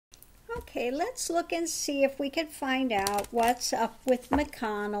Okay, let's look and see if we can find out what's up with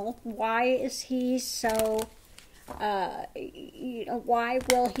McConnell. Why is he so, why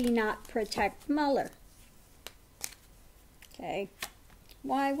will he not protect Mueller? Okay,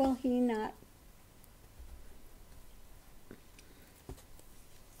 why will he not?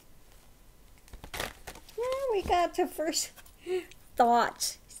 Well, we got the first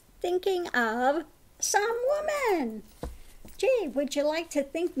thoughts, thinking of some woman. Gee, would you like to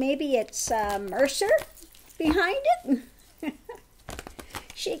think maybe it's Mercer behind it?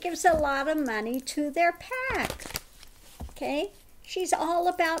 She gives a lot of money to their PAC. Okay? She's all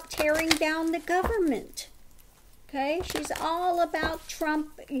about tearing down the government. Okay? She's all about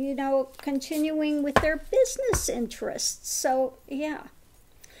Trump, continuing with their business interests. So, yeah.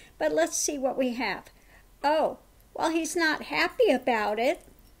 But let's see what we have. Oh, well, he's not happy about it.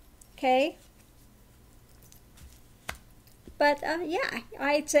 Okay? But, yeah,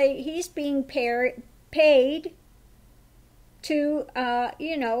 I'd say he's being paid to,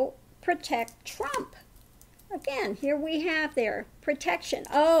 protect Trump. Again, here we have their protection.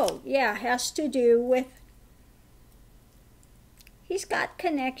 Oh, yeah, has to do with, he's got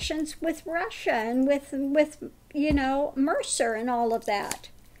connections with Russia and with Mercer and all of that.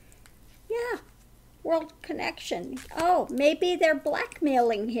 Yeah, world connection. Oh, maybe they're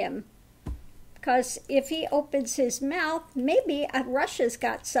blackmailing him. Because if he opens his mouth, maybe Russia's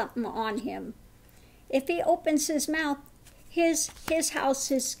got something on him. If he opens his mouth, his house,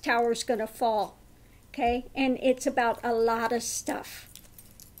 his tower's going to fall. Okay? And it's about a lot of stuff.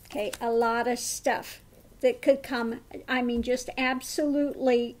 Okay? A lot of stuff that could come, just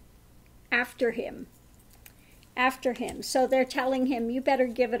absolutely after him. After him. So they're telling him, you better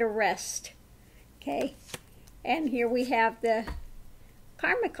give it a rest. Okay? And here we have the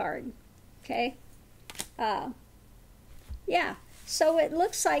karma card. Okay, yeah. So it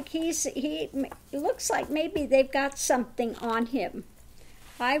looks like it looks like maybe they've got something on him.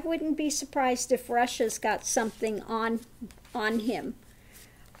 I wouldn't be surprised if Russia's got something on him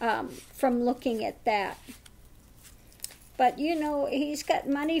from looking at that. But he's got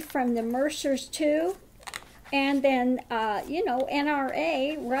money from the Mercers too, and then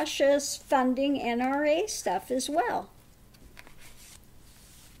NRA. Russia's funding NRA stuff as well.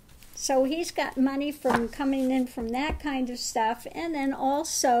 So he's got money from coming in from that kind of stuff. And then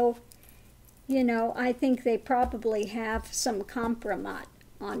also, I think they probably have some compromise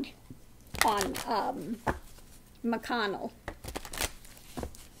on McConnell.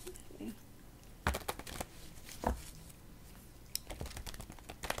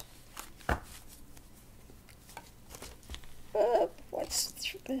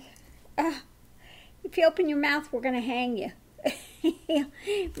 If you open your mouth, we're going to hang you.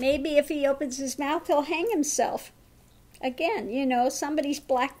 Maybe if he opens his mouth, he'll hang himself. Again, somebody's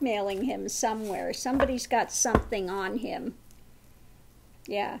blackmailing him somewhere. Somebody's got something on him.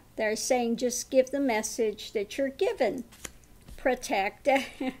 Yeah, they're saying just give the message that you're given. Protect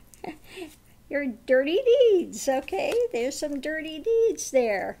your dirty deeds, okay? There's some dirty deeds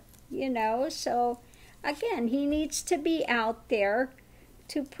there, So, again, he needs to be out there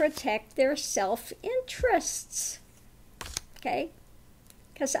to protect their self-interests. Okay?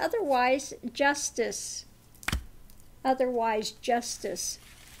 Because otherwise, justice.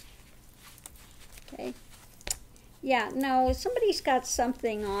 Okay? Yeah, no, somebody's got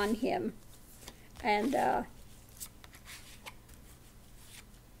something on him. And,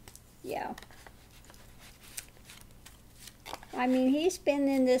 yeah. He's been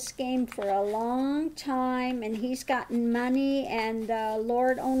in this game for a long time, and he's gotten money, and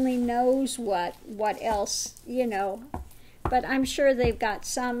Lord only knows what else, But I'm sure they've got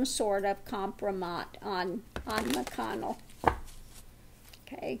some sort of compromise on McConnell.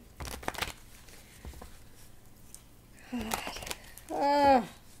 Okay.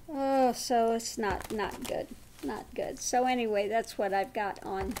 So it's not good. Not good. So anyway, that's what I've got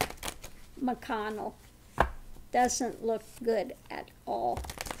on McConnell. Doesn't look good at all.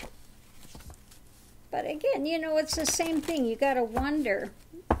 But again, it's the same thing. You got to wonder.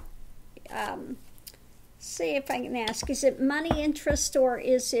 See if I can ask, is it money interest or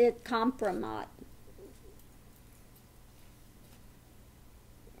is it compromise?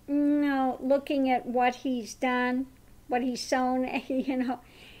 No, looking at what he's done, what he's sown, has he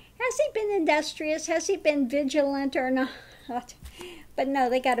been industrious? Has he been vigilant or not? But no,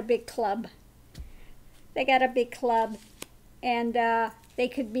 they got a big club. They got a big club, and they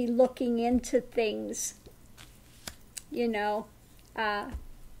could be looking into things, yeah.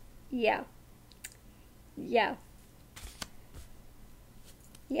 Yeah.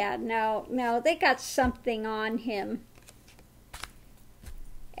 Yeah, no, they got something on him.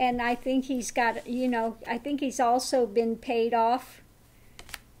 And I think he's got, you know, I think he's also been paid off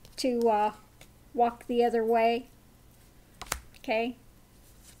to walk the other way. Okay.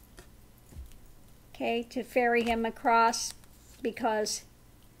 Okay, to ferry him across, because,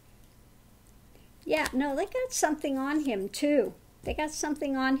 yeah, no, they got something on him too. They got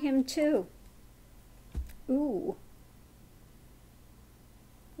something on him too. Ooh.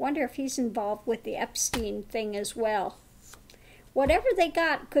 Wonder if he's involved with the Epstein thing as well. Whatever they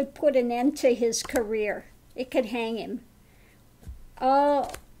got could put an end to his career. It could hang him. Oh,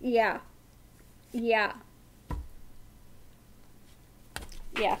 yeah. Yeah.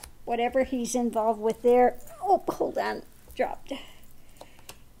 Yeah. Whatever he's involved with there. Oh, hold on. Dropped.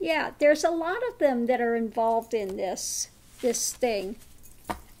 Yeah, there's a lot of them that are involved in this thing.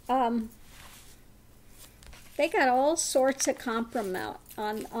 They got all sorts of compromise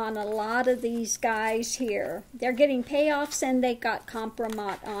on a lot of these guys here. They're getting payoffs and they got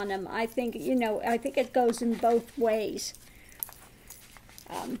compromise on them. I think, you know, I think it goes in both ways.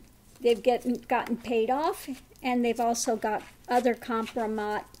 They've gotten paid off, and they've also got other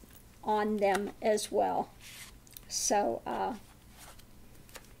compromise on them as well. So,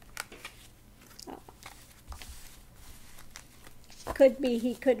 could be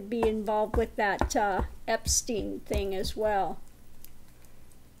he could be involved with that Epstein thing as well.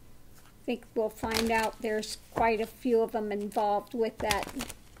 I think we'll find out. There's quite a few of them involved with that.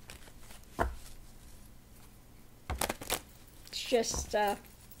 It's just, I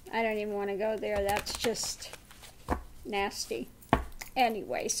don't even want to go there. That's just nasty.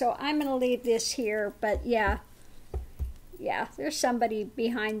 Anyway, so I'm going to leave this here, but yeah, there's somebody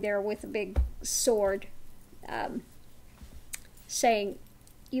behind there with a big sword saying,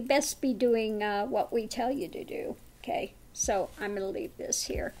 you best be doing what we tell you to do. Okay, so I'm going to leave this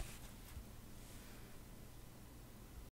here.